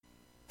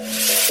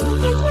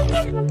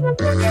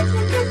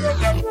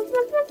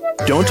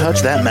Don't touch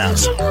that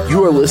mouse.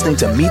 You are listening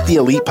to Meet the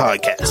Elite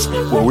Podcast,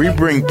 where we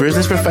bring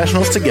business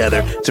professionals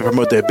together to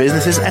promote their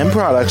businesses and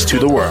products to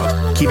the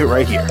world. Keep it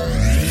right here.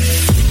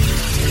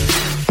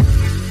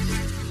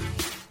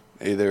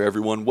 Hey there,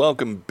 everyone.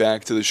 Welcome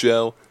back to the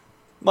show.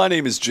 My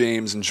name is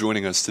James, and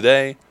joining us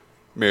today,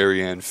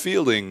 Marianne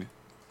Fielding,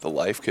 the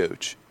life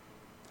coach.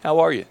 How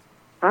are you?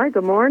 Hi,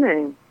 good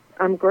morning.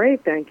 I'm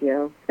great, thank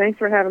you. Thanks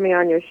for having me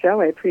on your show.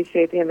 I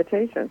appreciate the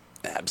invitation.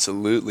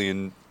 Absolutely,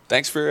 and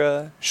thanks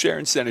for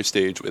sharing center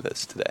stage with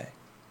us today.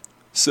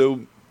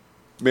 So,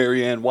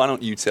 Marianne, why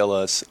don't you tell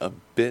us a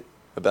bit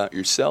about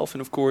yourself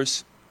and, of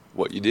course,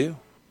 what you do?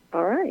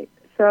 All right.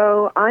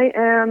 So I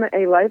am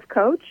a life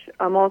coach.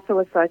 I'm also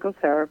a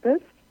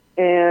psychotherapist,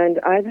 and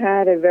I've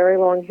had a very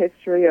long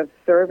history of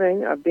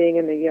being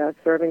in the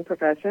serving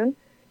profession.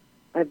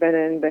 I've been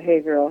in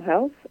behavioral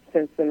health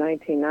since the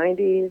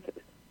 1990s,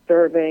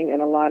 serving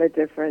in a lot of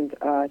different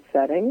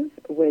settings,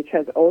 which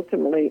has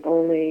ultimately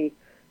only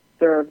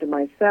served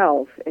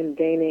myself in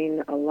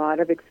gaining a lot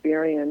of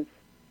experience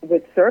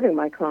with serving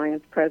my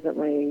clients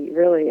presently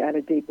really at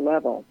a deep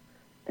level,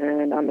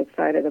 and I'm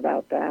excited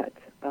about that.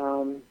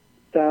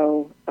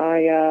 So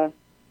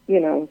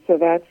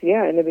that's,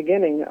 in the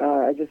beginning,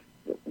 I just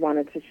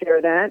wanted to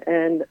share that.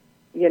 And,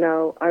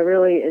 I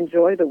really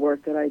enjoy the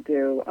work that I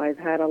do. I've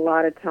had a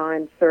lot of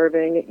time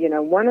serving.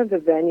 One of the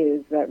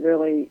venues that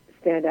really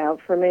stand out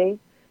for me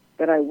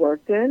that I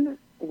worked in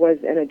was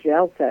in a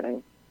jail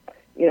setting.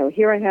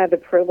 Here I had the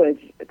privilege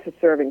to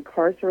serve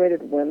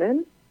incarcerated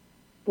women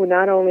who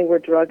not only were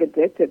drug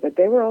addicted, but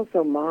they were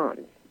also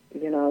moms.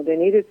 They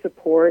needed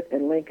support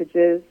and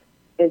linkages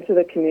into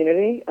the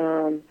community.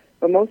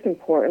 But most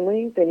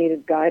importantly, they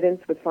needed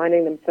guidance with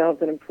finding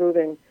themselves and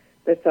improving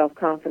their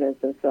self-confidence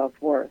and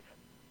self-worth,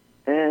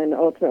 and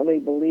ultimately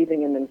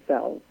believing in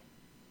themselves.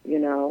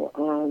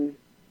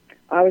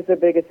 I was their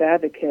biggest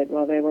advocate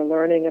while they were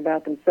learning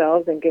about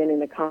themselves and gaining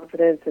the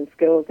confidence and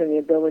skills and the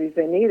abilities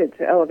they needed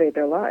to elevate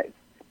their lives.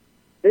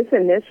 This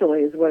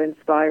initially is what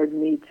inspired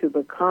me to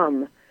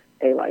become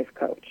a life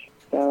coach.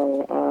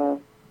 So,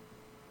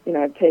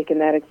 I've taken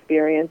that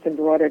experience and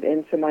brought it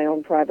into my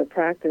own private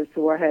practice,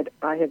 where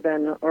I had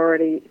been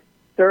already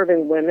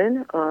serving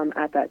women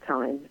at that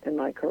time in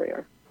my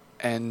career.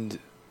 And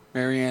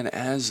Marianne,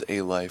 as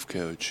a life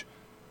coach,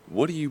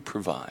 what do you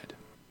provide?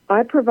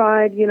 I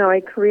provide,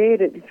 I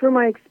created, through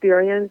my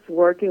experience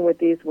working with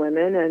these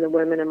women and the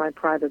women in my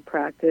private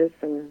practice,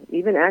 and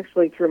even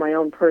actually through my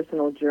own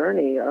personal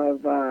journey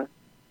of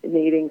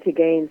needing to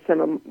gain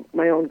some of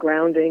my own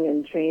grounding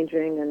and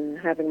changing and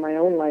having my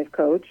own life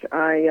coach,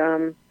 I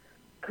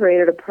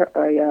created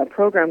a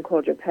program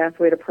called Your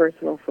Pathway to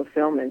Personal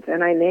Fulfillment.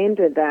 And I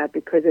named it that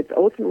because it's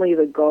ultimately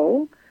the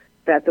goal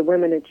that the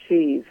women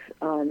achieve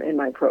in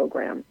my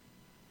program.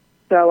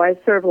 So I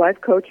serve life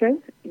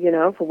coaching,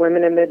 for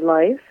women in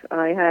midlife.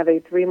 I have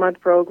a 3-month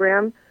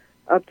program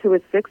up to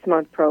a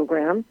 6-month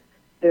program.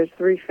 There's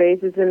 3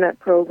 phases in that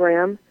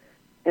program.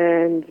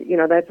 And,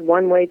 that's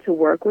one way to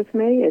work with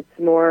me. It's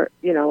more,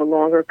 a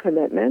longer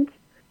commitment.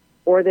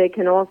 Or they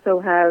can also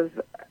have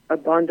a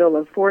bundle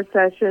of 4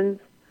 sessions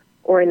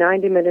or a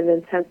 90-minute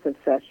intensive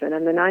session.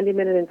 And the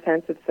 90-minute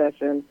intensive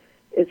session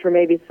is for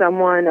maybe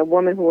a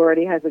woman who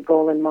already has a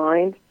goal in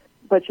mind,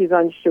 but she's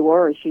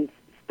unsure or she's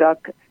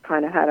stuck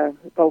kind of how to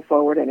go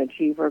forward and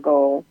achieve her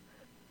goal.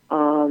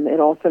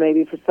 And also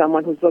maybe for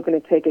someone who's looking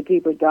to take a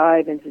deeper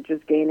dive into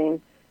just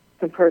gaining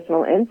some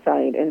personal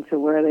insight into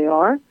where they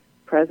are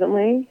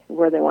presently,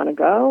 where they want to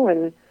go,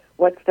 and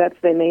what steps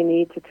they may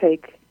need to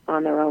take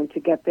on their own to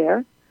get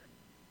there.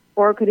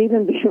 Or it could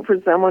even be for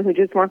someone who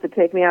just wants to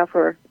take me out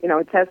for,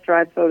 a test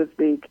drive, so to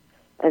speak,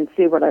 and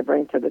see what I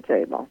bring to the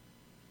table.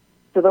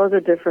 So those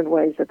are different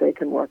ways that they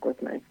can work with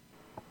me.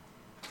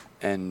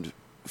 And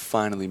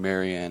finally,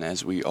 Marianne,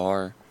 as we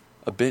are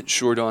a bit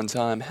short on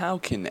time, how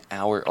can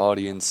our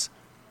audience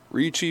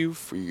reach you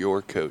for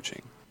your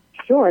coaching?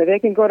 Sure. They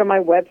can go to my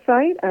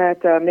website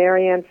at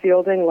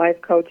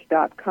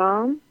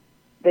mariannefieldinglifecoach.com.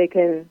 They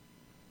can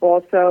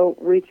also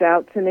reach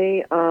out to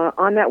me.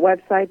 On that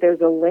website,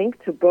 there's a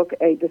link to book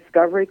a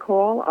discovery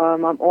call.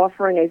 I'm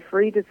offering a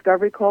free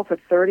discovery call for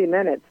 30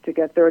 minutes to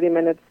get 30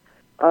 minutes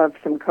of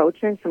some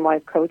coaching, some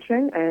life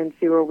coaching, and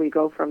see where we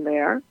go from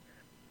there.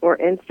 Or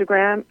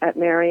Instagram at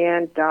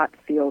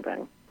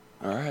marianne.fielding.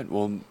 All right.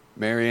 Well,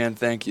 Marianne,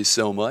 thank you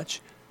so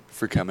much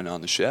for coming on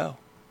the show.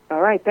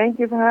 All right. Thank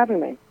you for having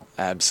me.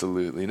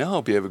 Absolutely. And I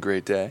hope you have a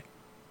great day.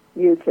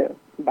 You too.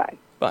 Bye.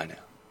 Bye now.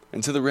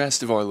 And to the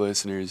rest of our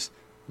listeners,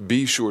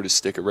 be sure to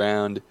stick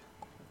around.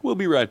 We'll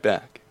be right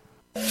back.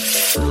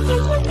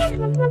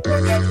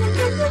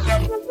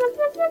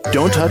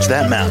 Don't touch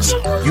that mouse.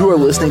 You are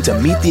listening to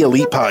Meet the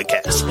Elite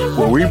Podcast,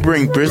 where we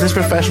bring business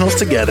professionals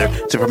together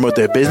to promote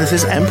their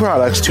businesses and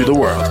products to the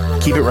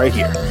world. Keep it right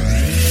here.